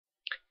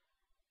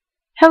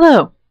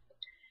Hello.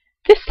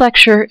 This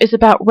lecture is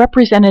about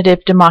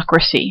representative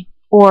democracy,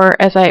 or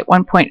as I at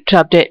one point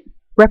dubbed it,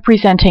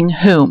 representing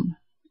whom.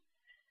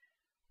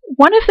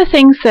 One of the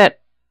things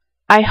that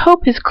I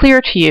hope is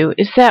clear to you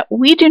is that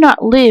we do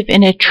not live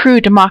in a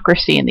true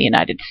democracy in the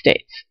United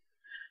States.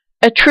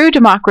 A true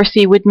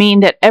democracy would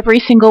mean that every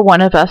single one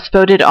of us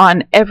voted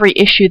on every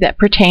issue that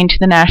pertained to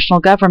the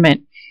national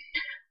government.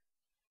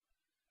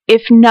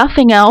 If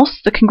nothing else,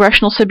 the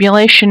congressional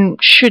simulation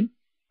should,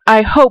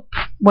 I hope,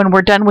 when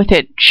we're done with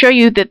it, show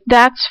you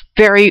that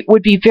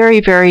would be very,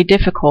 very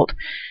difficult.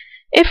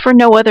 If for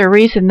no other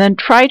reason, then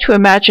try to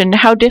imagine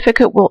how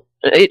difficult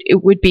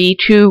it would be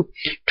to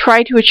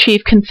try to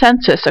achieve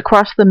consensus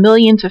across the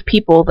millions of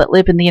people that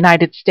live in the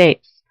United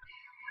States.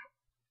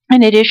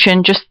 In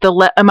addition, just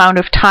the amount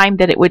of time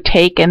that it would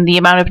take and the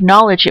amount of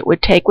knowledge it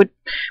would take would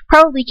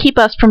probably keep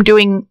us from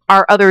doing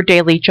our other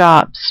daily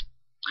jobs.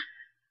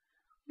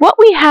 What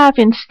we have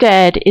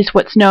instead is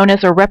what's known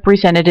as a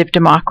representative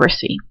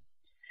democracy.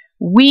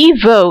 We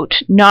vote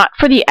not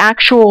for the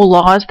actual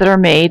laws that are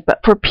made,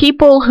 but for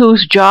people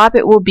whose job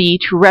it will be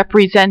to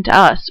represent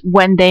us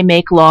when they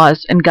make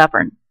laws and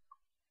govern.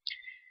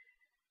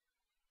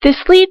 This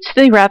leads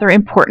to the rather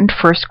important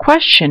first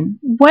question.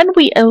 When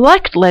we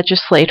elect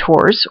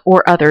legislators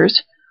or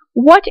others,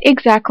 what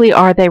exactly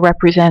are they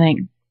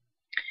representing?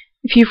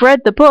 If you've read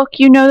the book,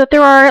 you know that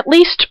there are at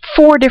least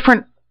 4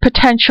 different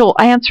potential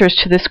answers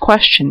to this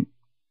question.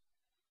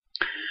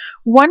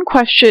 One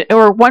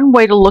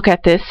way to look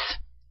at this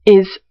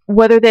is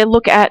whether they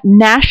look at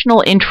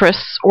national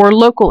interests or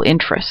local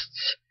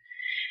interests.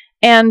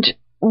 And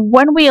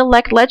when we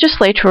elect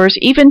legislators,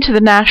 even to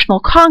the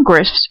National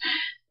Congress,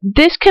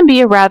 this can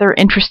be a rather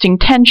interesting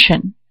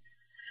tension.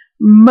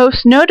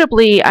 Most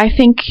notably, I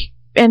think,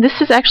 and this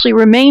has actually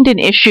remained an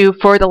issue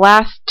for the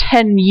last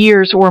 10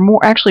 years or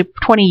more, actually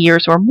 20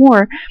 years or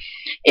more,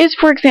 is,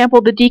 for example,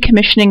 the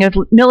decommissioning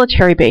of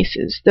military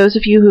bases. Those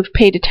of you who've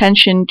paid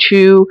attention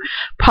to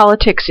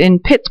politics in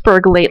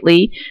Pittsburgh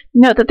lately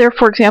know that they're,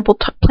 for example,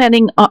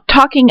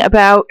 talking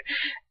about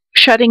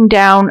shutting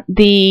down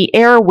the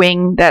air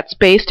wing that's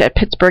based at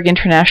Pittsburgh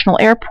International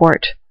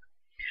Airport.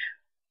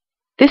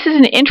 This is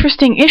an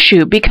interesting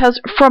issue because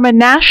from a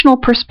national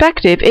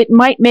perspective, it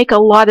might make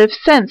a lot of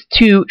sense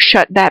to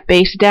shut that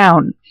base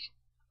down.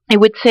 It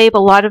would save a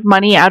lot of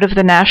money out of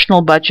the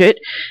national budget,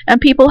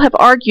 and people have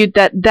argued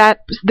that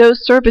those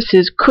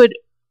services could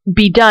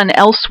be done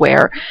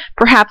elsewhere,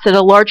 perhaps at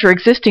a larger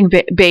existing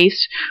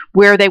base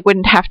where they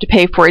wouldn't have to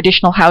pay for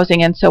additional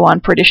housing and so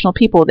on for additional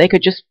people. They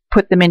could just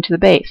put them into the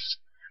base.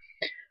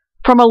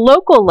 From a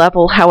local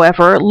level,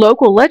 however,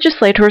 local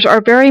legislators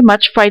are very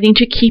much fighting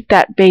to keep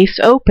that base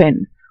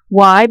open.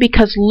 Why?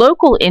 Because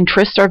local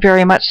interests are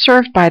very much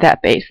served by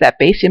that base. That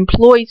base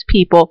employs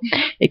people.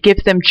 It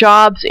gives them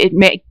jobs. It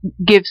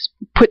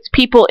puts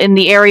people in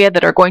the area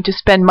that are going to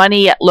spend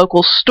money at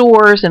local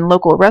stores and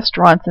local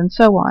restaurants and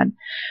so on.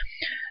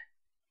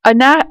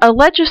 A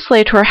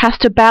legislator has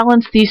to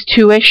balance these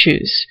 2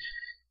 issues.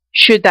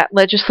 Should that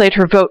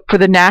legislator vote for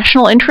the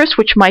national interest,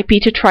 which might be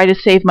to try to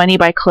save money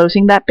by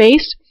closing that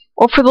base,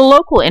 or for the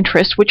local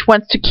interest, which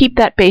wants to keep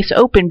that base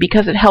open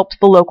because it helps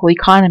the local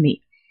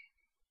economy?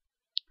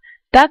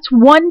 That's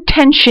one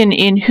tension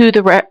in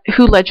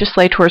who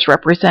legislators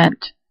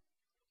represent.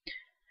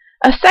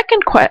 A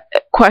second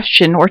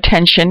question or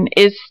tension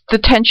is the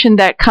tension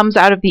that comes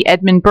out of the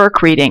Edmund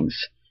Burke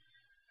readings.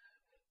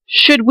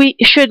 Should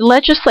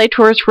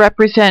legislators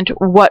represent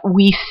what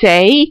we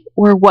say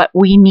or what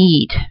we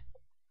need?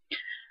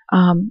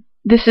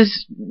 This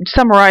is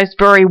summarized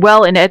very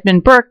well in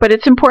Edmund Burke, but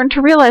it's important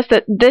to realize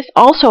that this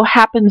also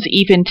happens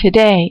even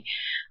today.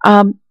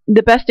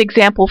 The best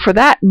example for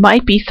that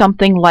might be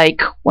something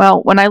like,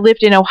 well, when I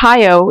lived in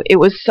Ohio, it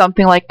was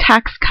something like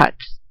tax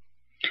cuts.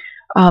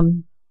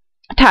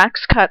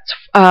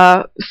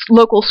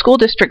 Local school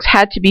districts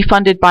had to be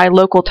funded by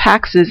local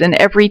taxes, and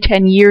every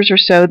 10 years or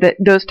so that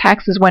those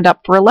taxes went up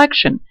for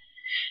election.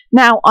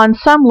 Now, on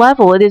some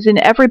level, it is in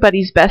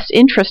everybody's best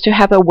interest to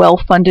have a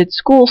well-funded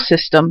school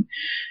system.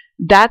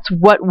 That's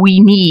what we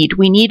need.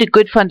 We need a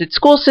good funded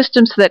school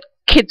system so that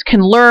kids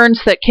can learn,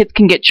 so that kids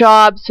can get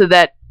jobs, so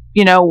that,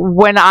 you know,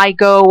 when I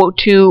go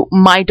to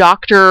my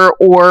doctor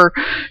or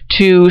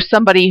to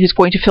somebody who's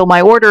going to fill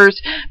my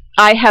orders,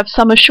 I have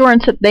some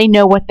assurance that they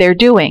know what they're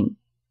doing.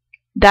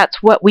 That's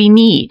what we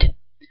need.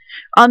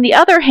 On the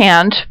other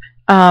hand,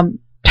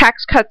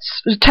 tax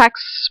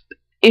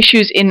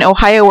issues in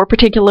Ohio were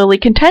particularly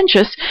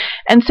contentious,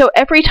 and so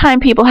every time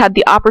people had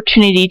the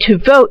opportunity to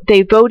vote,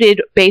 they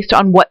voted based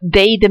on what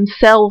they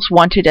themselves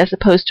wanted as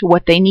opposed to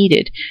what they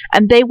needed,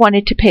 and they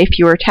wanted to pay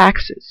fewer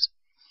taxes.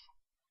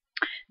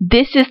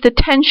 This is the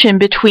tension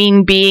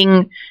between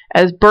being,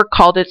 as Burke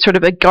called it, sort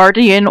of a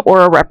guardian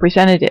or a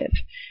representative.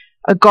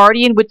 A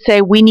guardian would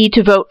say we need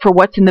to vote for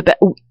what's in the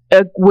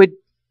would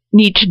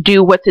need to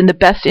do what's in the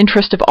best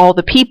interest of all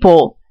the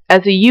people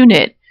as a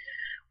unit,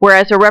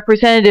 whereas a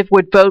representative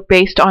would vote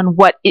based on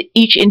what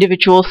each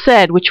individual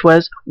said, which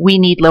was we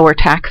need lower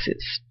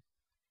taxes.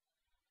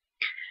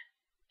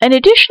 An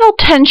additional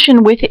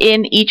tension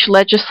within each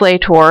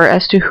legislator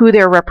as to who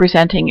they're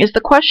representing is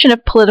the question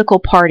of political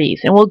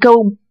parties, and we'll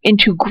go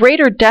into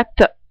greater depth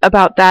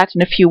about that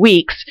in a few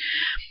weeks.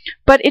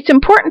 But it's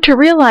important to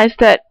realize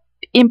that,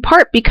 in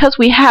part because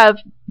we have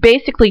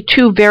basically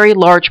two very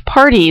large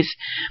parties,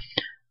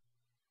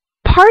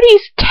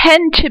 parties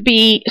tend to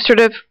be sort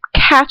of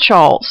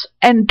catch-alls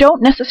and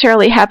don't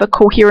necessarily have a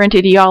coherent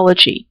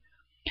ideology.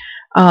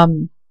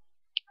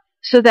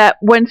 So that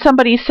when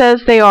somebody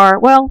says they are,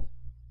 well,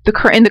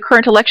 in the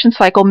current election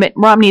cycle, Mitt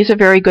Romney is a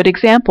very good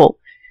example.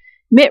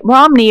 Mitt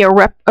Romney, a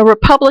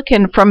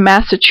Republican from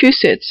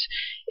Massachusetts,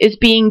 is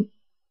being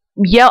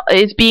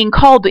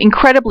called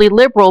incredibly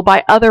liberal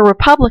by other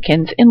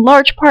Republicans, in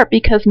large part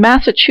because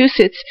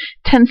Massachusetts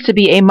tends to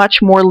be a much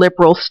more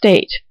liberal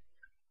state.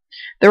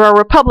 There are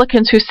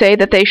Republicans who say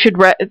that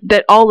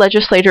that all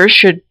legislators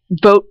should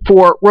vote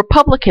for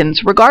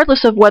Republicans,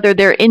 regardless of whether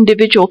their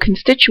individual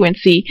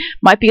constituency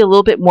might be a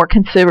little bit more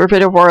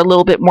conservative or a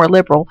little bit more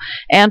liberal.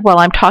 And while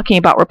I'm talking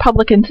about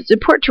Republicans, it's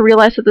important to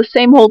realize that the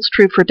same holds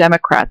true for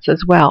Democrats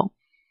as well.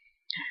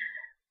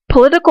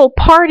 Political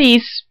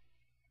parties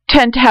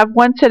tend to have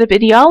one set of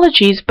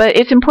ideologies, but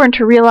it's important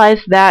to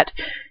realize that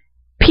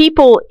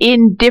people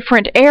in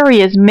different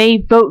areas may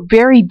vote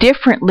very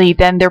differently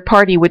than their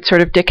party would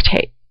sort of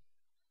dictate.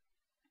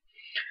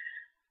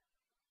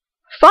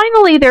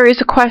 Finally, there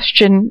is a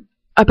question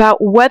about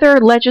whether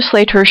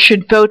legislators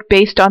should vote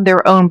based on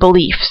their own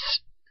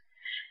beliefs.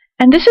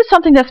 And this is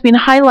something that's been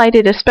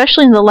highlighted,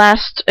 especially in the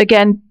last,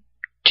 again,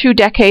 2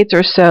 decades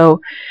or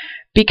so,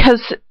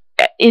 because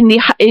in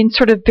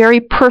sort of very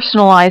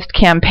personalized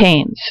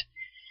campaigns.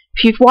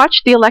 If you've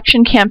watched the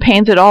election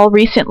campaigns at all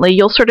recently,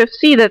 you'll sort of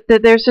see that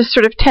there's this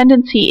sort of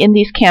tendency in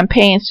these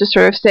campaigns to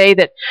sort of say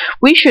that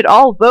we should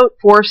all vote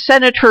for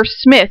Senator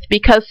Smith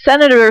because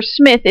Senator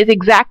Smith is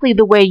exactly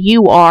the way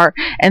you are,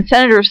 and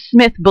Senator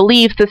Smith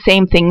believes the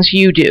same things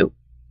you do.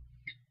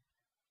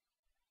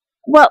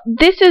 Well,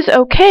 this is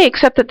okay,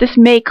 except that this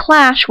may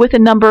clash with a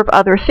number of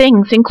other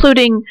things,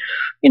 including,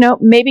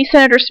 maybe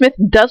Senator Smith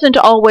doesn't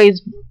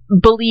always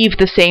believe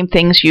the same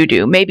things you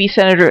do. Maybe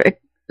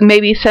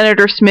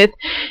Senator Smith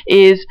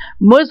is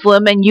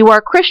Muslim and you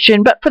are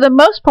Christian, but for the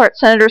most part,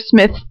 Senator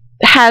Smith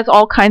has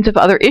all kinds of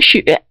other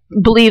issues,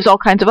 believes all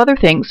kinds of other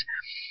things.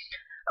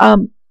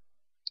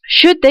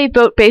 Should they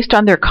vote based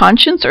on their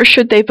conscience, or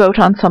should they vote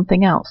on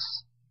something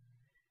else?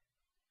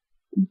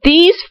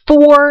 These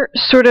 4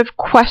 sort of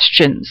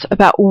questions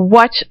about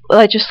what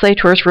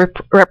legislators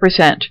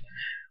represent,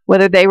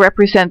 whether they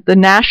represent the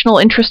national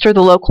interest or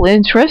the local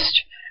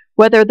interest,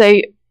 whether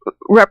they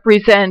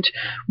represent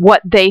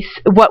what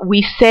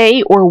we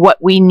say or what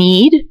we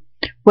need,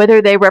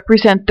 whether they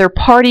represent their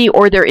party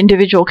or their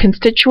individual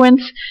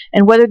constituents,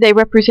 and whether they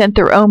represent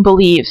their own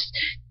beliefs.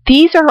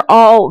 These are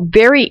all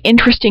very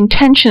interesting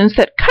tensions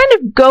that kind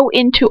of go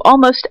into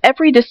almost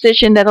every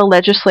decision that a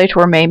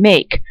legislator may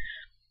make.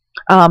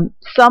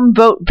 Some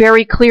vote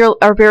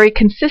are very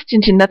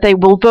consistent in that they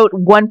will vote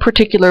one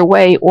particular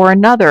way or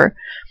another,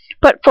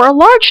 but for a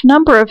large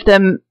number of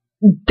them,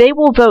 they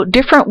will vote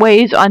different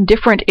ways on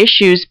different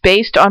issues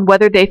based on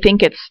whether they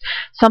think it's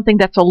something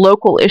that's a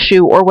local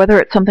issue or whether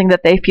it's something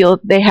that they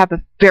feel they have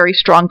a very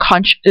strong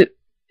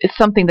it's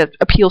something that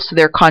appeals to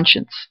their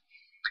conscience.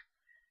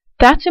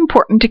 That's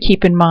important to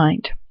keep in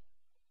mind.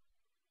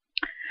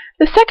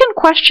 The second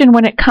question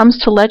when it comes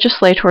to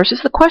legislators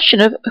is the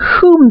question of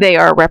whom they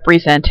are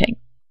representing.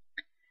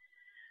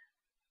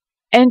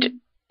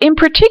 And in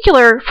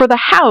particular, for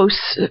the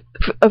House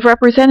of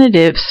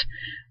Representatives,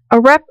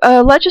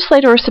 a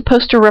legislator is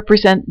supposed to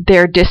represent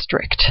their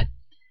district.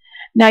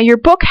 Now, your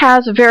book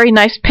has a very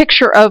nice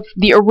picture of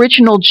the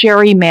original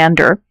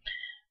gerrymander.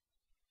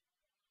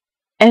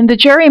 And the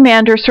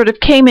gerrymander sort of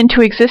came into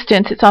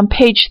existence. It's on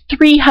page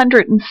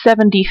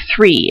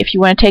 373, if you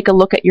want to take a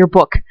look at your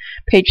book,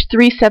 page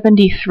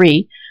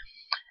 373.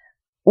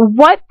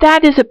 What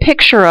that is a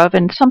picture of,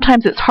 and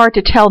sometimes it's hard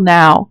to tell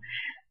now,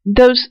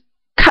 those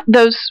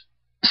towns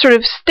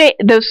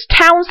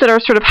that are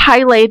sort of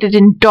highlighted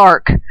in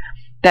dark,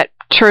 that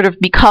sort of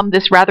become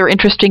this rather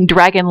interesting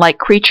dragon-like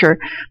creature,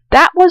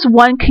 that was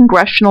one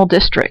congressional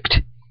district.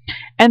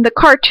 And the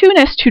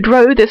cartoonist who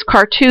drew this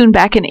cartoon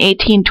back in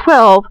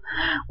 1812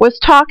 was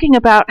talking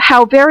about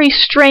how very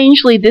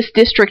strangely this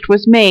district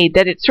was made,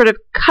 that it sort of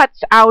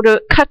cuts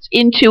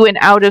into and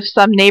out of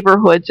some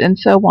neighborhoods and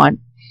so on.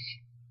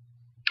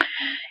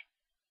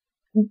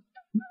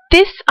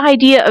 This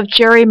idea of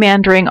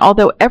gerrymandering,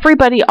 although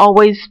everybody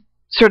always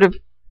sort of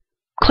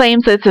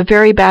claims that it's a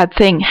very bad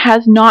thing,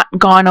 has not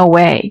gone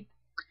away.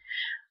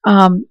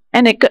 And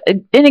it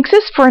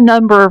exists for a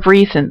number of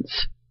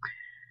reasons.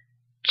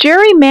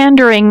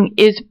 Gerrymandering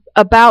is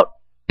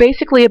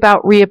basically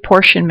about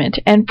reapportionment,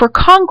 and for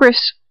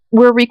Congress,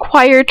 we're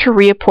required to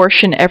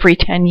reapportion every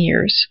 10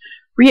 years.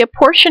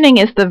 Reapportioning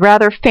is the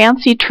rather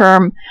fancy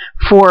term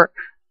for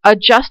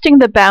adjusting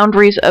the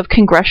boundaries of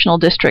congressional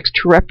districts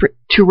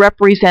to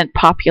represent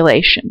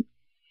population.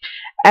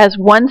 As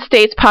one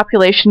state's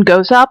population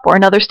goes up or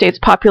another state's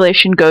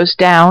population goes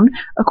down,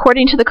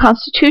 according to the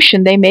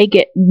Constitution, they may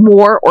get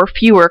more or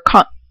fewer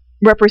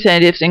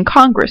representatives in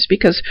Congress,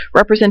 because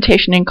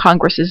representation in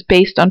Congress is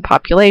based on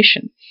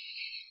population.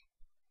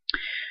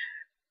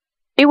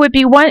 It would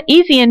be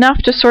easy enough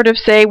to sort of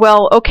say,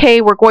 well,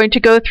 okay, we're going to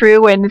go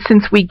through, and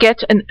since we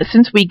get an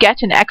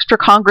extra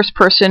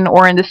congressperson,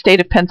 or in the state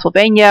of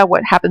Pennsylvania,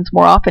 what happens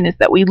more often is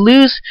that we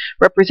lose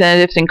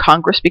representatives in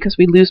Congress because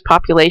we lose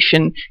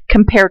population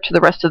compared to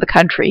the rest of the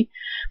country.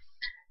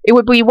 It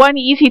would be one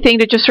easy thing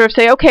to just sort of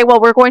say, okay,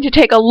 well, we're going to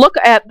take a look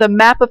at the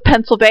map of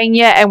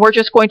Pennsylvania, and we're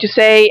just going to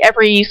say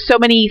every so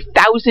many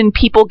thousand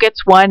people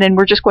gets one, and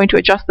we're just going to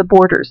adjust the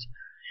borders.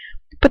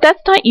 But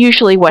that's not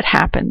usually what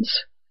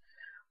happens.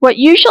 What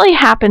usually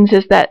happens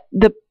is that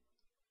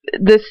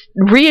this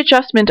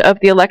readjustment of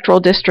the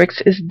electoral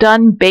districts is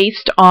done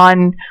based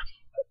on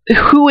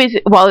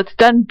it's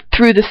done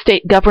through the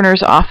state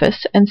governor's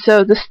office. And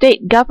so the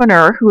state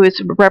governor, who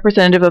is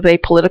representative of a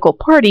political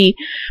party,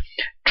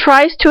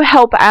 tries to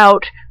help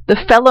out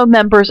the fellow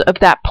members of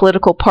that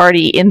political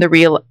party in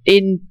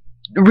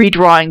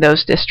redrawing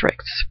those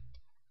districts.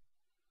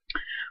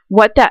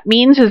 What that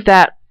means is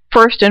that,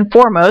 first and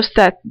foremost,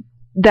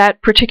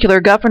 that particular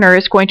governor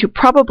is going to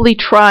probably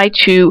try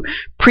to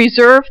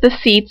preserve the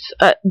seats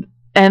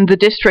and the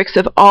districts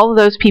of all of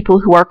those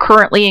people who are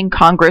currently in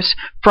Congress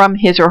from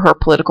his or her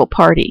political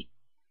party.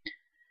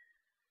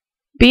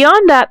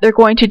 Beyond that, they're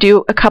going to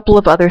do a couple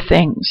of other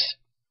things.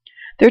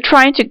 They're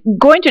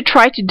going to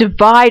try to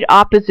divide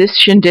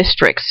opposition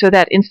districts, so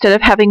that instead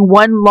of having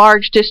one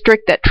large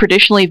district that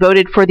traditionally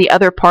voted for the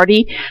other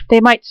party,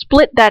 they might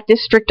split that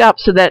district up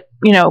so that,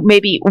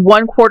 maybe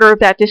 1/4 of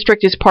that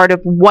district is part of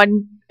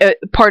one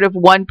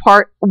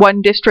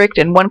district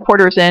and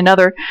 1/4 is in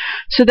another,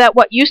 so that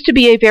what used to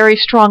be a very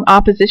strong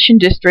opposition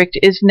district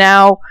is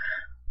now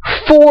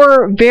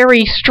 4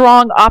 very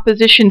strong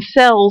opposition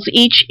cells,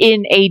 each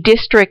in a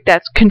district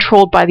that's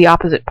controlled by the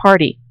opposite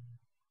party.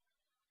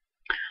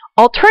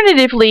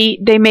 Alternatively,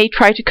 they may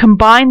try to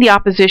combine the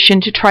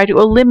opposition to try to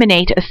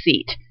eliminate a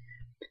seat,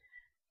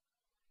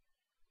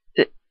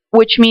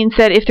 which means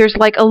that if there's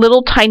like a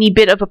little tiny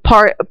bit of a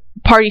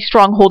party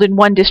stronghold in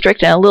one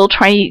district and a little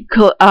tiny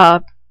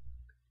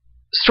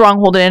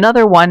stronghold in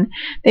another one,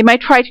 they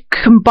might try to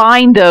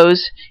combine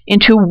those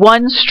into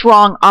one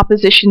strong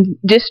opposition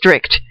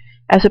district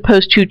as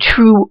opposed to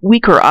 2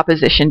 weaker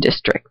opposition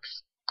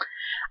districts.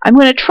 I'm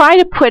going to try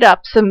to put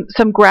up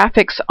some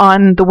graphics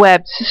on the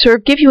web to sort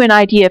of give you an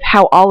idea of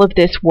how all of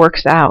this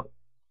works out.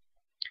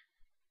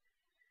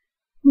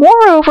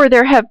 Moreover,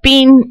 there's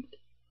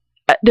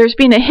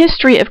been a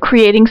history of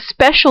creating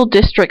special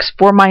districts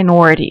for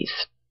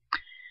minorities.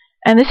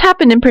 And this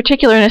happened in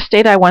particular in a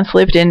state I once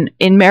lived in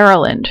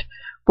Maryland,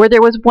 where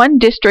there was one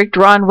district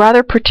drawn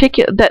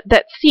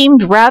that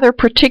seemed rather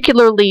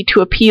particularly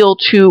to appeal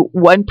to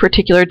one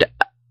particular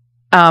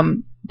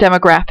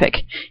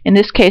demographic. In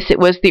this case, it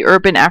was the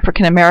urban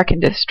African American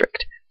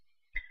district.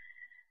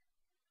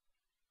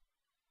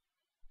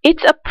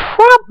 It's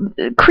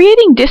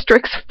creating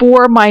districts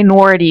for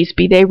minorities,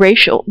 be they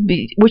racial,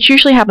 which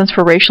usually happens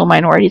for racial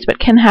minorities, but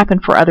can happen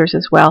for others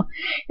as well,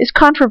 is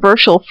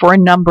controversial for a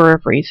number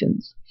of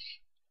reasons.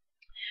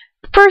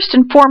 First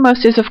and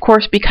foremost is, of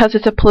course, because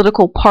it's a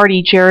political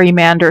party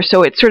gerrymander,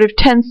 so it sort of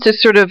tends to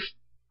sort of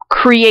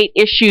create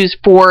issues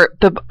for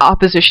the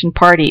opposition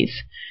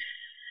parties.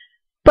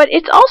 But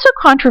it's also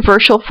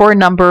controversial for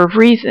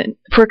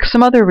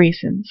some other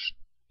reasons.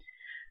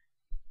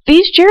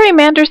 These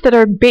gerrymanders that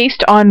are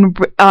based on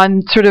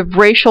sort of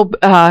racial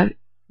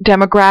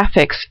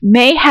demographics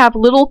may have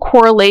little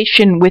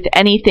correlation with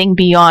anything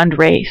beyond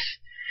race.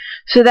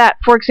 So that,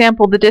 for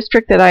example, the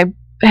district that I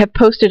have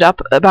posted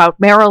up about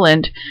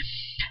Maryland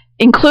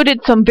included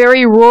some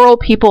very rural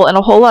people and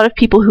a whole lot of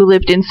people who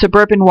lived in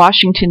suburban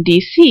Washington,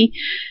 D.C.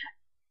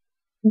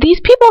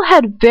 These people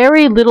had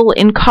very little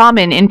in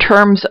common in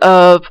terms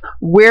of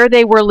where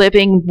they were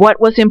living, what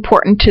was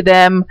important to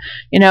them.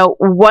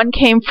 One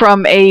came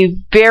from a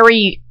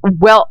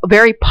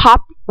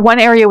one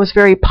area was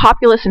very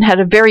populous and had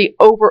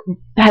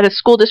a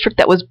school district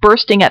that was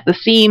bursting at the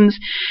seams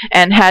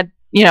and had,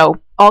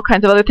 all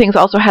kinds of other things,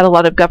 also had a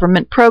lot of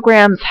government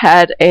programs,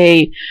 had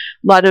a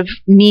lot of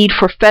need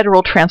for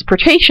federal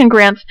transportation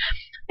grants.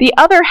 The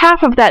other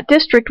half of that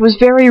district was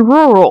very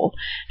rural,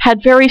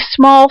 had very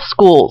small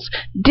schools,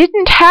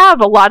 didn't have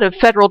a lot of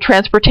federal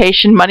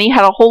transportation money,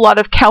 had a whole lot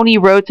of county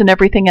roads and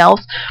everything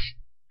else,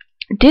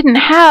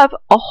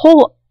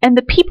 and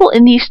the people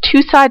in these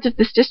two sides of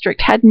this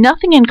district had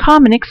nothing in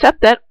common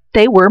except that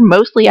they were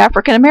mostly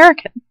African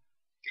American.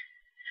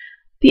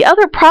 The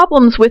other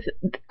problems with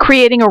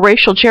creating a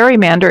racial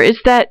gerrymander is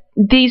that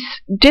these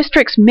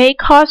districts may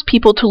cause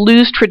people to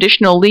lose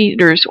traditional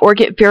leaders or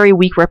get very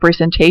weak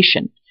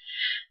representation.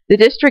 The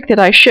district that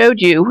I showed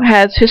you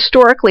has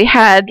historically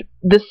had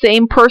the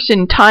same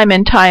person time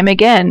and time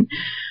again.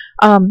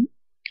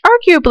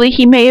 Arguably,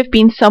 he may have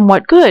been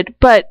somewhat good,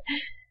 but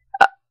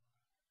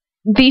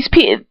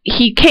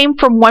he came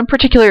from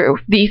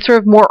the sort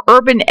of more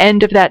urban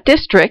end of that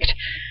district.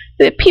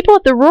 The people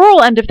at the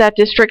rural end of that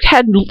district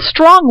had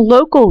strong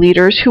local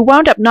leaders who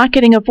wound up not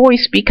getting a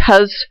voice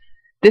because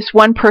this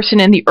one person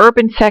in the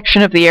urban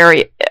section of the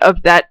area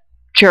of that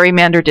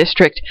gerrymander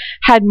district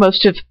got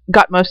most of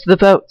the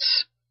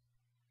votes.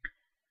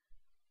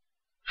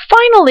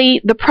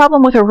 Finally, the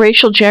problem with a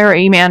racial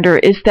gerrymander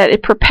is that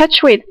it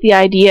perpetuates the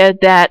idea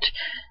that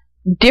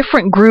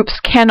different groups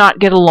cannot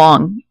get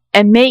along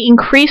and may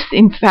increase,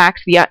 in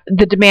fact,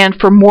 the demand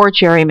for more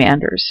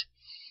gerrymanders.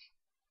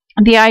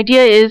 The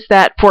idea is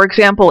that, for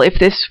example, if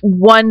this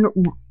one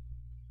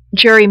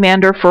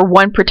gerrymander for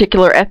one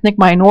particular ethnic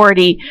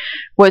minority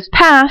was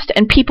passed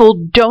and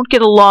people don't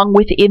get along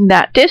within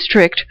that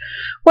district,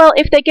 well,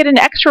 if they get an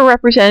extra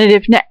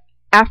representative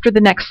after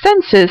the next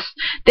census,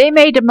 they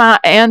may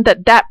demand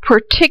that that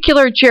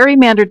particular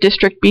gerrymander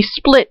district be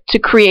split to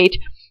create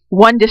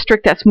one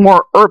district that's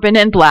more urban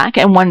and black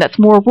and one that's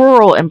more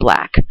rural and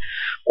black.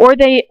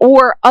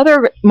 Or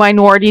other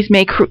minorities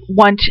may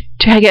want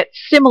to get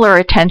similar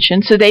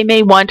attention, so they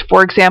may want,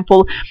 for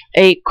example,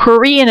 a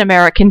Korean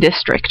American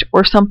district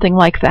or something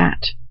like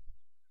that.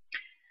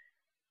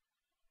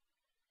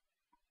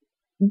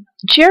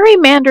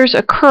 Gerrymanders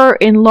occur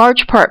in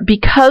large part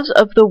because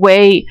of the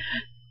way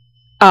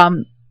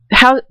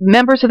how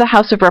members of the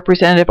House of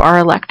Representatives are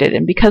elected,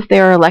 and because they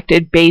are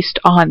elected based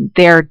on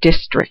their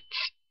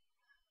districts.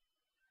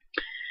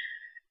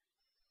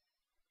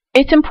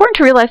 It's important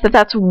to realize that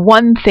that's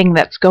one thing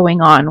that's going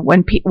on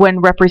when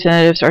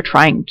representatives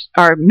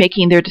are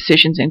making their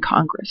decisions in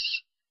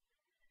Congress.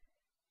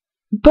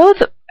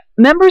 Both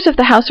members of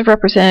the House of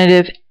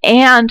Representatives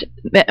and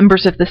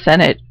members of the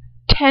Senate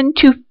tend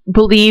to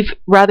believe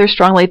rather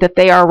strongly that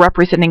they are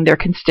representing their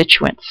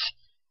constituents.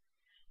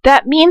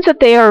 That means that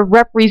they are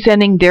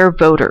representing their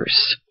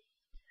voters.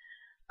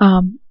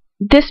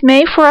 This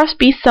may for us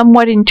be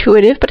somewhat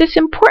intuitive, but it's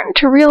important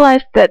to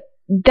realize that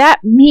that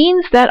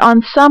means that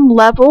on some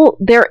level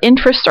their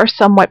interests are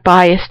somewhat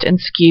biased and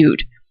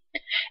skewed.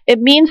 It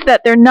means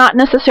that they're not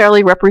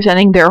necessarily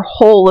representing their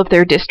whole of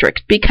their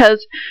district,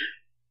 because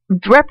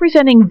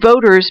representing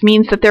voters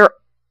means that they're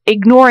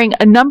ignoring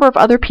a number of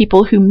other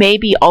people who may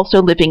be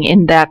also living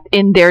in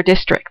their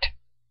district.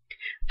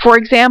 For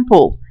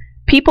example,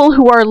 people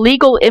who are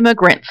legal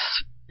immigrants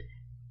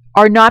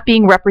are not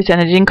being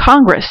represented in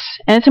Congress.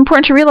 And it's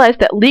important to realize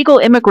that legal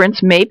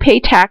immigrants may pay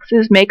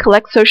taxes, may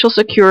collect Social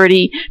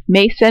Security,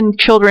 may send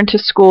children to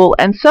school,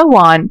 and so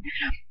on,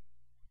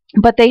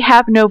 but they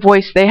have no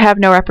voice, they have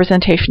no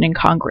representation in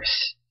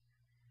Congress.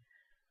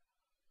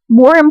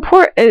 More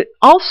important,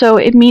 also,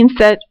 it means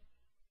that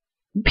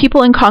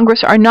people in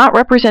Congress are not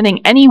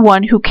representing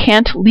anyone who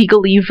can't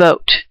legally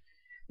vote.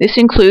 This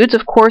includes,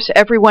 of course,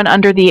 everyone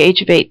under the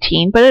age of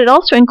 18, but it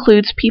also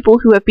includes people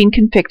who have been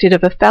convicted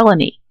of a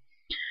felony.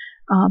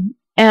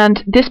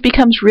 And this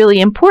becomes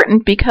really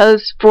important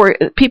because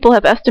people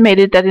have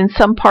estimated that in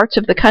some parts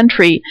of the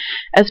country,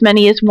 as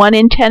many as 1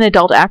 in 10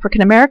 adult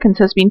African Americans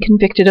has been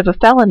convicted of a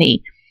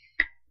felony.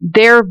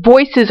 Their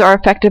voices are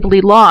effectively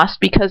lost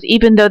because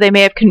even though they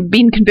may have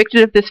been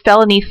convicted of this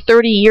felony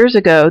 30 years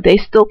ago, they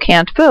still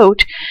can't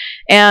vote,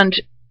 and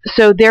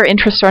so their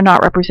interests are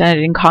not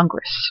represented in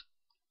Congress.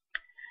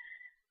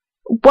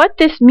 What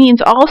this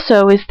means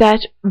also is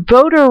that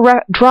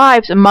voter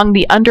drives among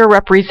the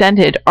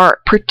underrepresented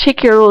are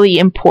particularly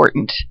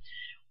important.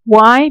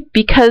 Why?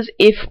 Because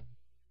if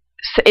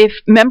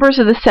members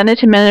of the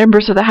Senate and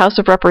members of the House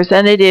of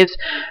Representatives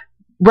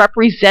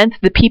represent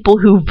the people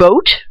who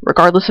vote,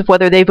 regardless of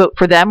whether they vote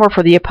for them or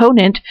for the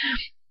opponent,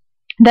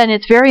 then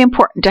it's very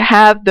important to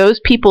have those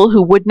people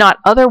who would not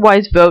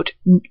otherwise vote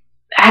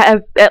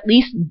have at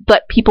least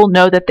let people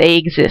know that they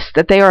exist,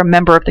 that they are a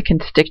member of the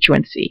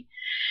constituency.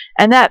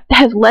 And that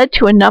has led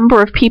to a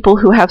number of people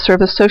who have sort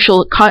of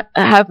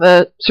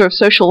a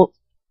social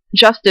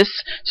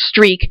justice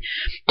streak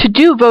to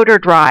do voter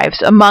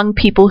drives among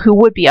people who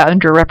would be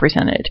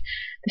underrepresented.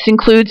 This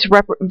includes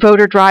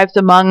voter drives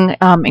among,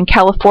 in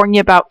California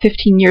about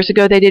 15 years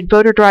ago, they did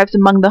voter drives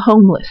among the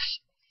homeless.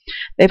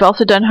 They've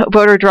also done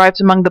voter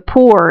drives among the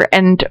poor,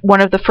 and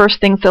one of the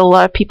first things that a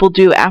lot of people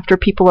do after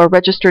people are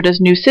registered as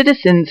new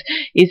citizens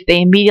is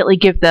they immediately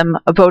give them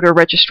a voter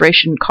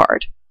registration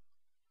card.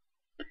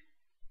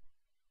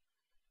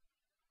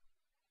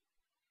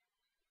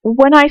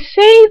 When I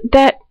say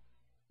that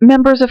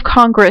members of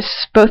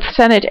Congress, both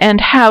Senate and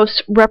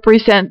House,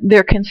 represent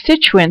their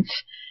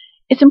constituents,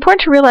 it's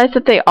important to realize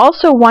that they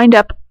also wind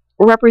up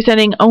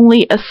representing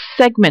only a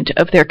segment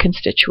of their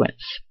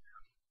constituents.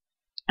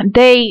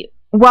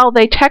 While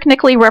they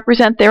technically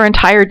represent their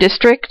entire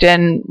district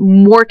and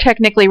more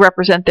technically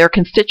represent their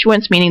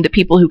constituents, meaning the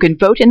people who can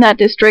vote in that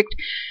district,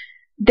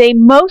 they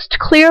most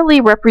clearly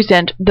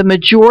represent the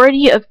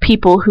majority of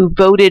people who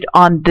voted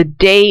on the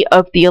day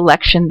of the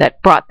election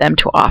that brought them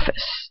to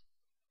office.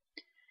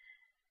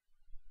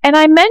 And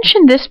I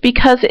mention this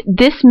because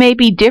this may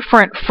be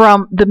different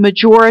from the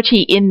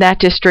majority in that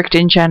district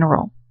in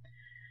general.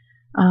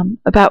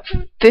 About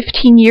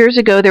 15 years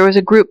ago, there was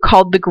a group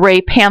called the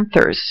Gray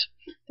Panthers.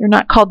 They're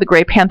not called the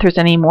Gray Panthers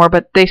anymore,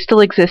 but they still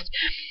exist.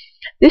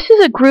 This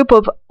is a group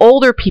of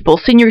older people,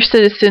 senior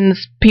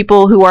citizens,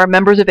 people who are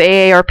members of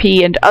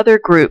AARP and other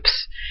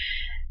groups.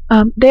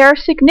 They are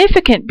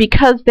significant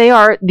because they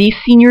are the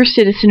senior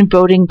citizen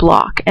voting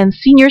bloc, and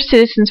senior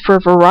citizens, for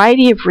a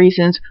variety of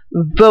reasons,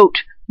 vote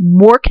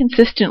more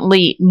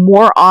consistently,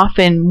 more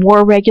often,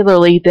 more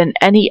regularly than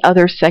any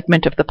other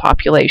segment of the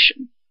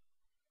population.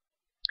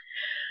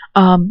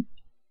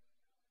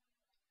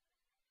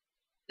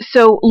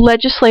 So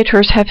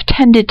legislators have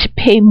tended to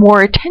pay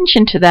more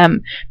attention to them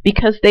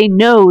because they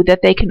know that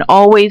they can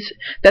always,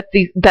 that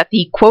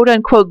the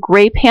quote-unquote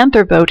Gray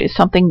Panther vote is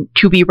something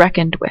to be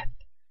reckoned with.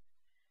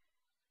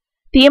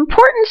 The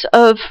importance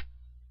of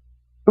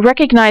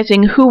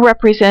recognizing who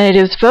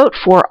representatives vote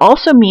for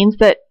also means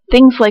that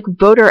things like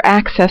voter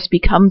access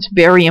becomes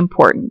very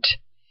important.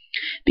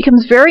 It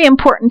becomes very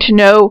important to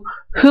know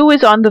who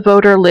is on the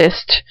voter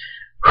list,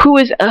 who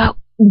is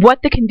what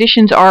the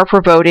conditions are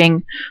for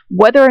voting,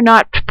 whether or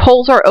not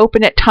polls are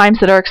open at times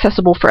that are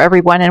accessible for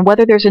everyone, and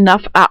whether there's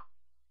enough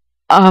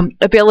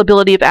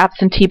availability of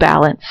absentee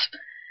ballots.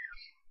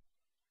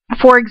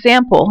 For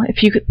example,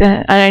 if you could,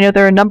 and I know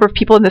there are a number of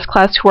people in this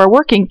class who are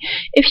working,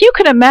 if you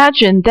could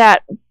imagine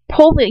that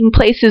polling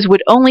places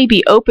would only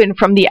be open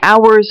from the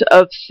hours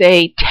of,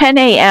 say, 10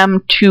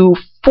 a.m. to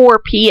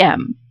 4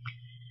 p.m.,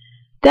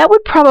 that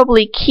would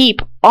probably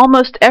keep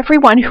almost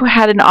everyone who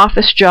had an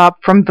office job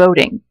from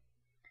voting.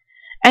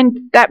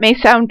 And that may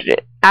sound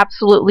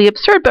absolutely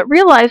absurd, but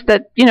realize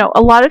that,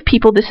 a lot of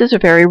people, this is a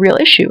very real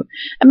issue.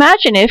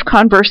 Imagine if,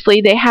 conversely,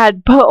 they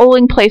had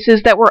polling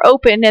places that were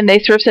open and they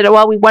sort of said, oh,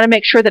 well, we want to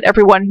make sure that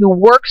everyone who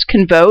works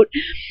can vote.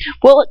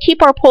 We'll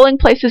keep our polling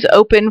places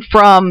open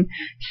from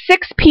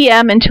 6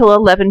 p.m. until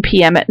 11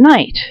 p.m. at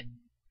night.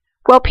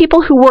 Well,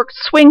 people who worked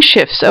swing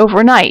shifts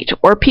overnight,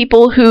 or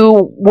people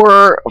who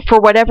were, for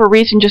whatever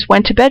reason, just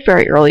went to bed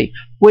very early,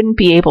 wouldn't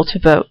be able to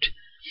vote.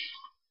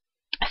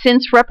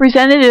 Since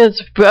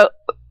representatives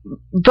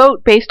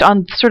vote based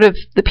on sort of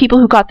the people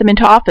who got them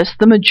into office,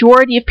 the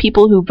majority of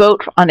people who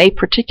vote on a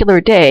particular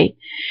day,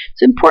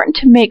 it's important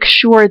to make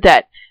sure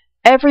that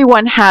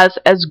everyone has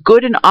as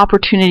good an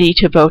opportunity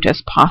to vote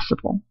as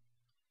possible.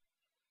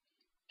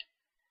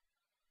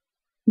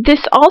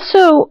 This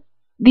also,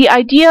 the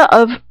idea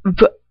of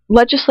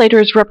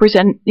legislators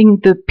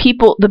representing the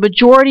people, the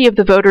majority of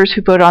the voters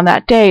who vote on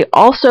that day,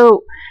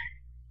 also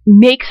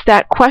makes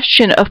that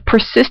question of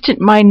persistent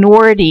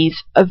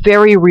minorities a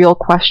very real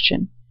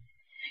question.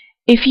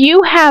 If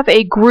you have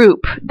a group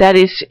that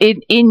is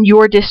in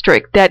your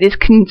district that is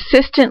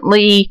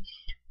consistently,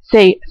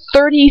 say,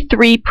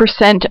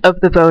 33% of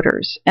the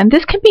voters, and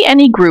this can be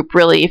any group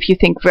really if you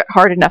think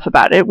hard enough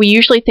about it. We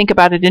usually think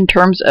about it in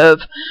terms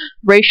of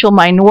racial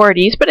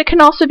minorities, but it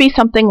can also be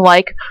something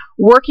like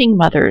working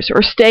mothers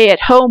or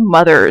stay-at-home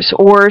mothers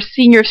or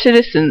senior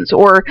citizens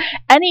or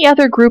any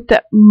other group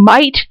that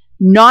might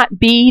not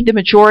be the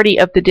majority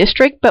of the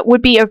district, but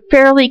would be a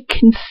fairly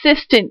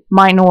consistent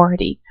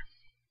minority.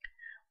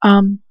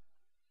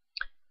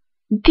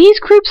 These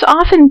groups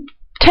often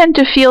tend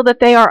to feel that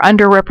they are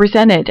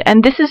underrepresented,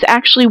 and this is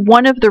actually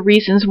one of the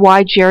reasons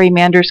why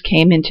gerrymanders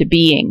came into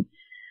being.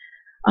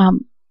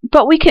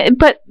 But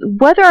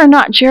whether or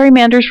not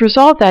gerrymanders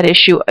resolve that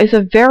issue is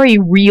a very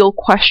real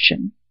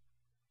question.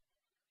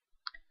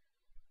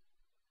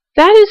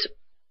 That is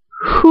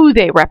who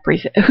they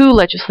represent, who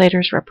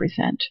legislators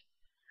represent.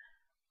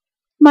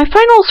 My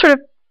final sort of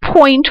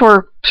point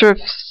or sort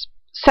of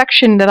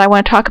section that I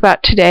want to talk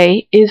about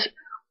today is,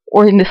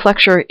 or in this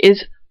lecture,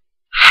 is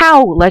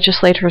how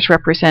legislators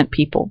represent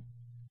people.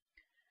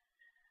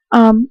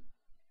 And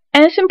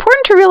it's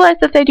important to realize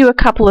that they do a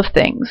couple of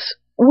things.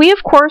 We,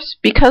 of course,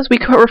 because we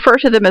refer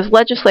to them as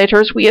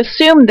legislators, we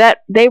assume that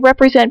they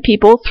represent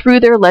people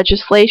through their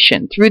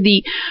legislation, through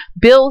the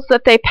bills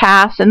that they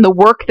pass and the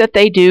work that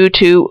they do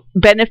to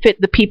benefit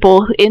the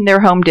people in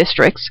their home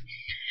districts.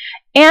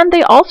 And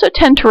they also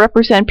tend to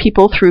represent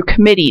people through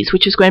committees,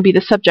 which is going to be the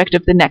subject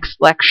of the next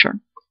lecture.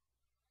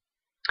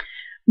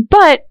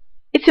 But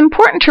it's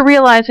important to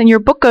realize, and your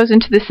book goes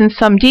into this in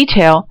some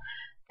detail,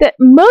 that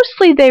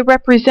mostly they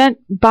represent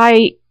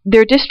by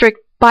their district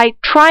by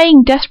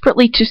trying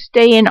desperately to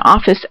stay in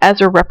office as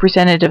a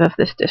representative of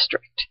this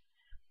district.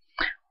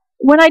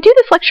 When I do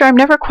this lecture, I'm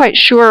never quite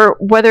sure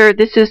whether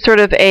this is sort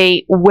of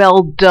a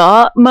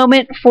well-duh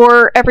moment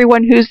for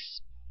everyone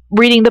who's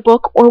reading the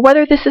book, or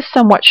whether this is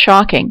somewhat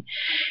shocking.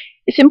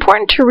 It's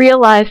important to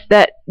realize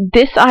that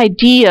this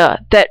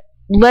idea that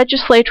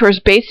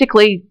legislators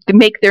basically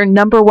make their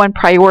 #1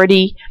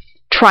 priority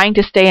trying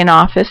to stay in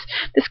office,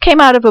 this came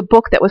out of a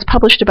book that was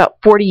published about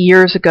 40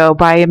 years ago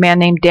by a man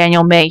named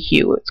Daniel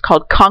Mayhew. It's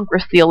called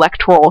Congress, the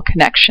Electoral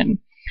Connection.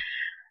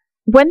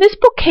 When this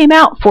book came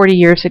out 40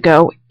 years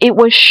ago, it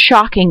was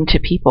shocking to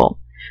people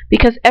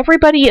because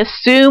everybody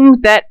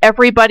assumed that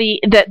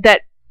that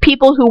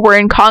people who were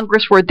in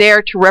Congress were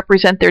there to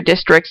represent their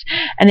districts,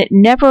 and it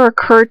never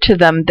occurred to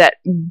them that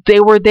they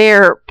were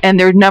there and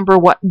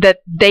that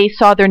they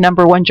saw their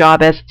 #1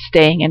 job as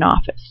staying in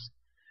office.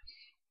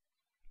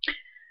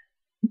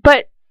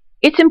 But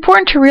it's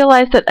important to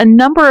realize that a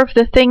number of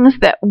the things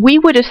that we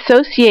would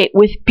associate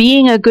with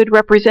being a good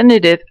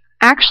representative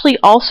actually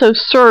also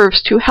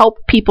serves to help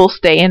people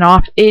stay in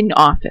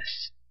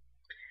office.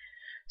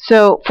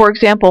 So, for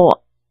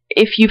example,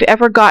 if you've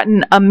ever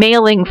gotten a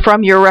mailing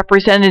from your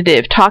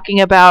representative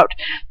talking about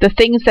the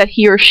things that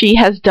he or she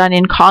has done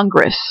in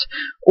Congress,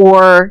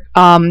 or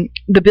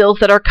the bills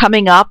that are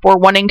coming up, or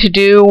wanting to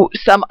do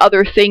some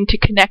other thing to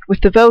connect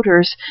with the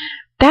voters,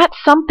 that's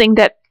something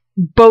that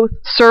both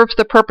serves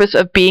the purpose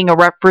of being a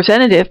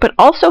representative, but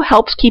also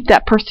helps keep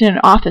that person in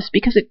office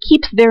because it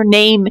keeps their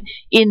name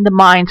in the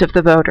minds of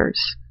the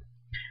voters.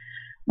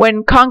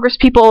 When Congress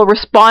people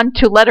respond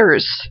to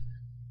letters,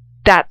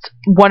 that's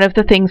one of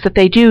the things that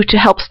they do to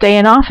help stay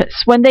in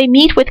office. When they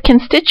meet with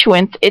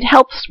constituents, it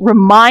helps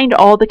remind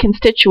all the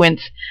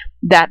constituents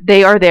that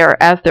they are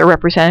there as their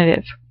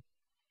representative.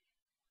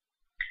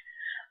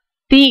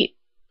 The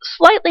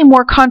slightly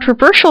more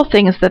controversial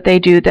things that they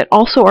do that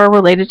also are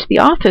related to the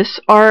office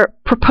are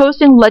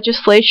proposing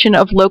legislation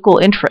of local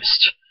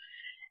interest.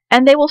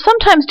 And they will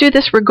sometimes do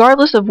this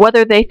regardless of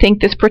whether they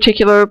think this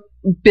particular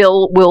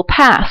bill will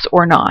pass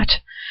or not.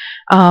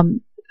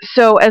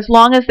 So as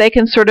long as they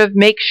can sort of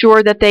make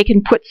sure that they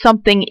can put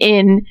something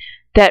in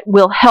that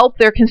will help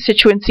their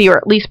constituency, or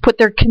at least put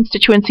their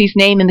constituency's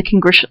name in the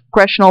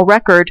congressional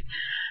record,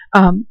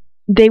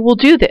 they will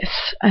do this.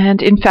 And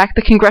in fact,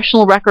 the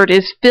congressional record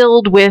is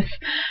filled with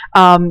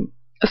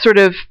sort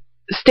of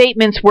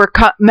statements where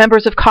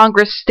members of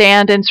Congress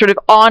stand and sort of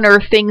honor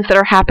things that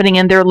are happening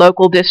in their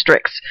local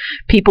districts.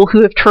 People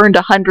who have turned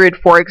 100,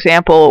 for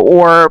example,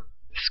 or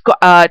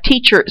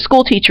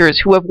school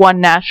teachers who have won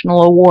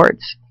national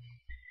awards.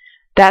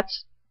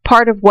 That's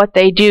part of what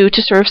they do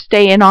to sort of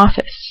stay in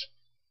office.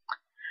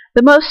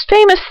 The most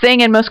famous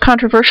thing and most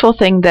controversial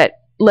thing that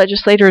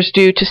legislators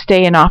do to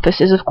stay in office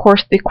is, of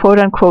course, the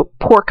quote-unquote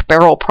pork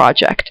barrel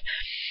project.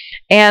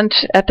 And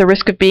at the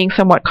risk of being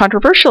somewhat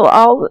controversial,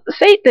 I'll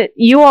say that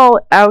you all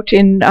out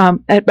in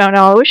at Mount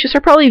Aloysius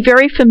are probably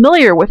very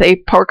familiar with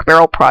a pork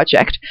barrel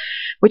project,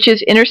 which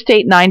is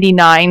Interstate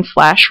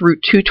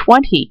 99/Route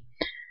 220.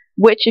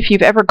 Which, if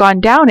you've ever gone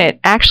down it,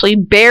 actually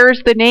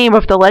bears the name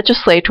of the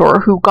legislator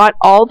who got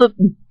all the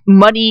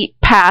money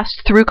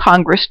passed through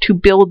Congress to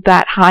build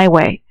that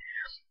highway.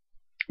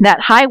 That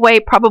highway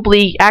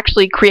probably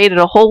actually created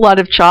a whole lot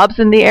of jobs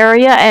in the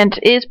area and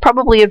is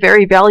probably a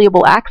very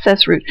valuable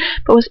access route,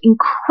 but was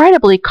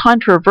incredibly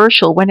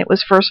controversial when it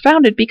was first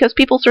founded because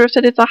people sort of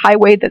said it's a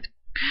highway that,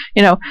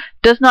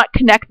 does not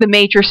connect the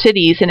major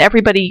cities, and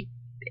everybody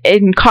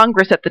in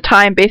Congress at the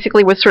time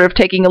basically was sort of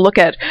taking a look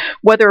at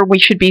whether we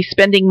should be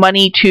spending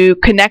money to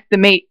connect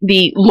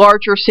the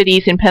larger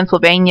cities in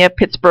Pennsylvania,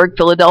 Pittsburgh,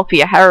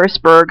 Philadelphia,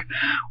 Harrisburg,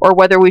 or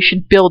whether we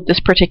should build this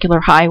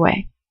particular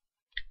highway.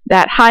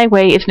 That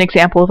highway is an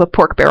example of a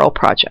pork barrel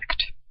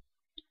project.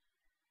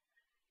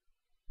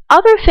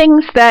 Other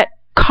things that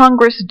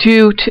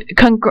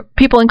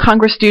people in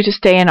Congress do to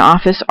stay in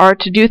office are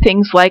to do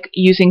things like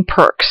using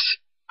perks.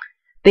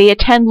 They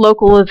attend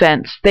local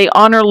events. They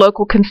honor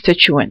local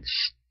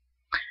constituents.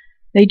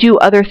 They do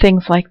other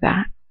things like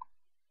that.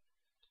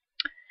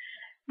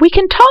 We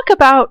can talk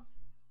about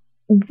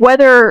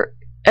whether,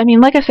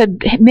 like I said,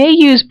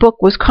 Mayhew's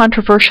book was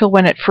controversial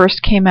when it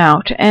first came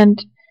out,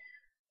 and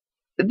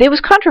it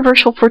was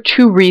controversial for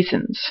two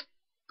reasons.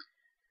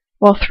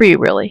 Well, three,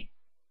 really.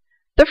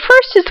 The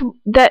first is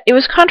that it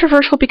was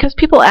controversial because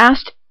people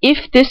asked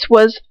if this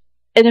was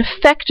an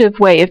effective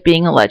way of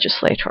being a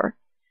legislator.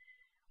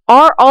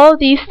 Are all of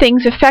these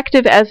things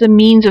effective as a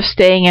means of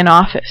staying in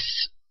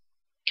office?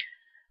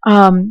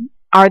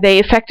 Are they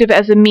effective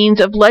as a means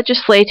of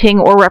legislating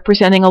or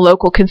representing a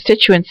local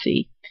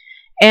constituency?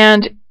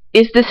 And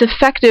is this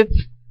effective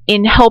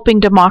in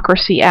helping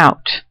democracy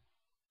out?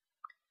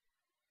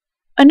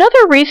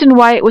 Another reason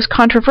why it was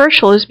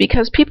controversial is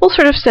because people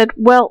sort of said,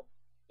 well,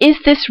 is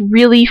this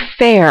really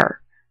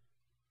fair?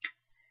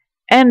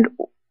 And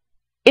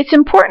it's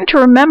important to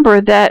remember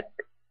that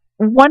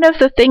one of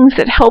the things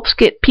that helps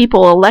get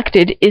people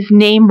elected is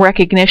name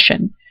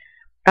recognition.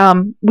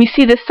 We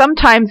see this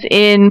sometimes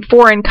in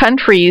foreign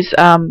countries.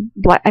 I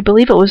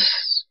believe it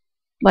was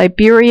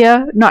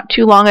Liberia not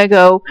too long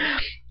ago.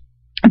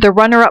 The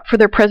runner-up for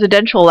their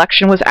presidential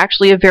election was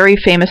actually a very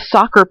famous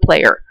soccer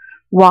player.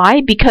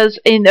 Why? Because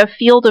in a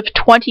field of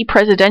 20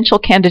 presidential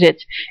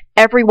candidates,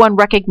 everyone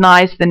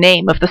recognized the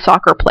name of the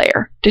soccer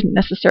player. Didn't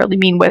necessarily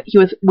mean he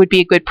would be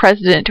a good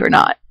president or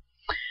not.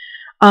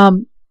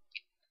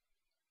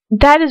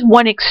 That is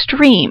one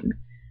extreme.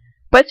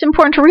 But it's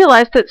important to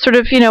realize that sort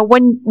of,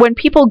 when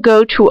people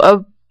go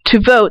to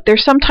vote, they're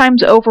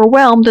sometimes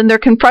overwhelmed and they're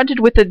confronted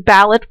with a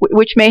ballot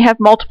which may have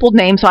multiple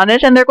names on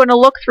it, and they're going to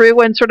look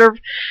through and sort of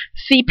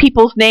see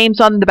people's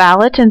names on the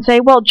ballot and say,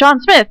 well, John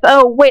Smith,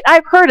 oh, wait,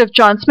 I've heard of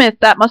John Smith,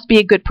 that must be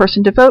a good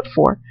person to vote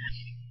for.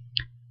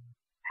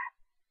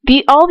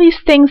 All these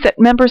things that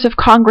members of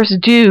Congress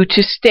do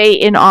to stay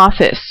in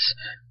office,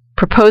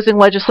 proposing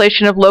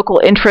legislation of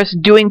local interest,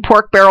 doing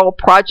pork barrel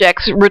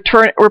projects,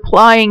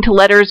 replying to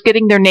letters,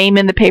 getting their name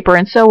in the paper,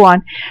 and so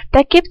on,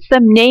 that gives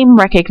them name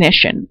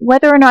recognition.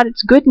 Whether or not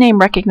it's good name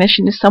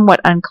recognition is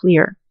somewhat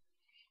unclear.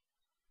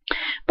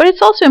 But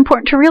it's also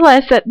important to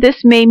realize that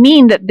this may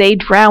mean that they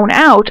drown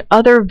out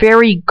other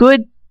very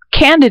good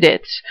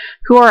candidates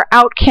who are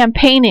out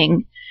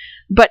campaigning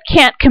but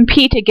can't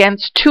compete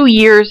against 2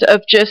 years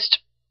of just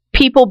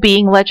people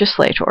being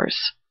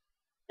legislators.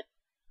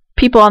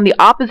 People on the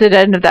opposite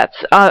end of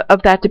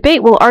that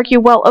debate will argue,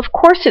 well, of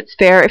course it's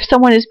fair if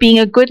someone is being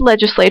a good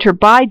legislator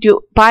by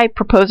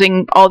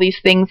proposing all these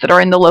things that are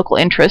in the local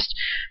interest,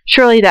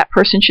 surely that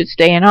person should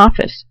stay in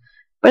office.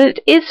 But it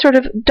is sort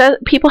of,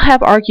 people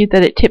have argued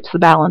that it tips the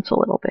balance a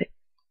little bit.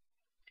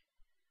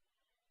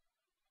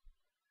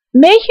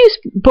 Mayhew's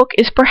book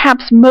is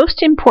perhaps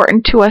most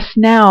important to us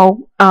now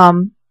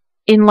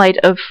in light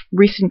of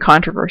recent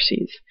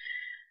controversies.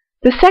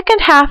 The second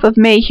half of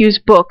Mayhew's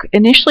book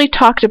initially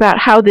talked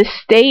about how this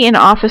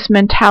stay-in-office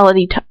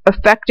mentality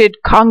affected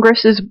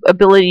Congress's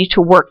ability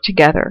to work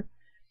together.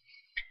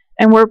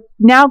 And we're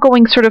now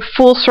going sort of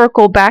full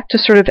circle back to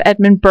sort of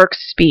Edmund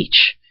Burke's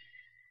speech.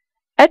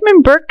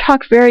 Edmund Burke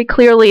talked very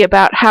clearly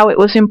about how it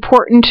was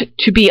important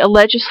to be a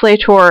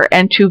legislator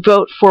and to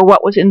vote for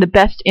what was in the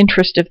best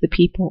interest of the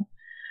people.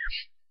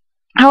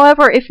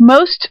 However, if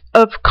most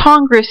of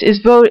Congress is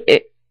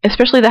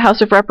especially the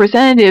House of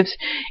Representatives,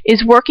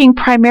 is working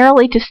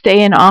primarily to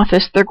stay in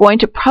office, they're going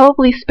to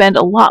probably spend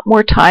a lot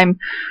more time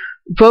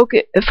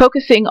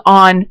focusing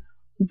on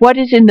what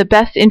is in the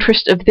best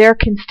interest of their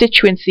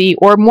constituency,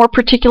 or more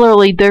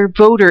particularly their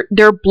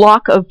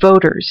block of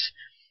voters.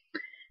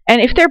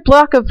 And if their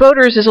block of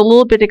voters is a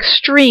little bit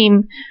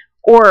extreme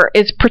or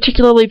is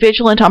particularly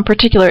vigilant on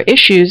particular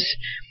issues,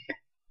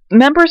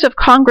 members of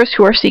Congress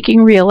who are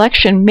seeking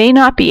re-election may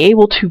not be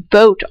able to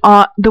vote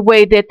on the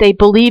way that they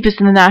believe is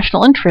in the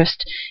national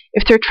interest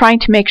if they're trying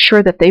to make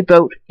sure that they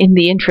vote in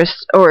the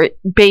interest or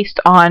based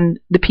on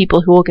the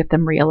people who will get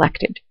them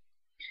re-elected.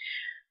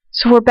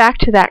 So we're back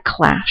to that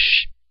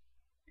clash.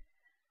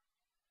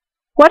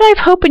 What I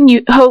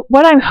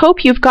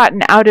hope you've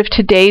gotten out of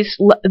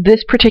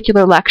this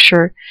particular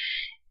lecture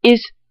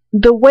is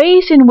the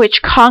ways in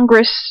which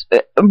Congress,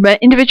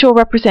 individual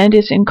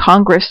representatives in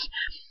Congress,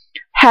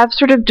 have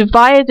sort of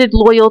divided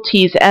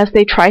loyalties as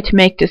they try to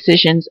make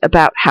decisions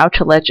about how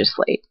to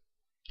legislate.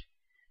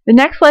 The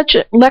next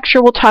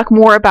lecture will talk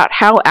more about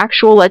how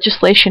actual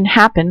legislation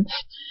happens,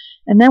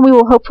 and then we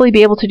will hopefully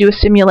be able to do a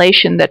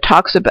simulation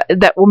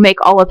that will make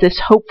all of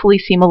this hopefully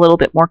seem a little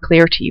bit more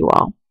clear to you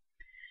all.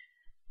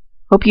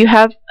 Hope you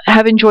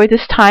have enjoyed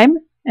this time,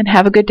 and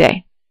have a good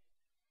day.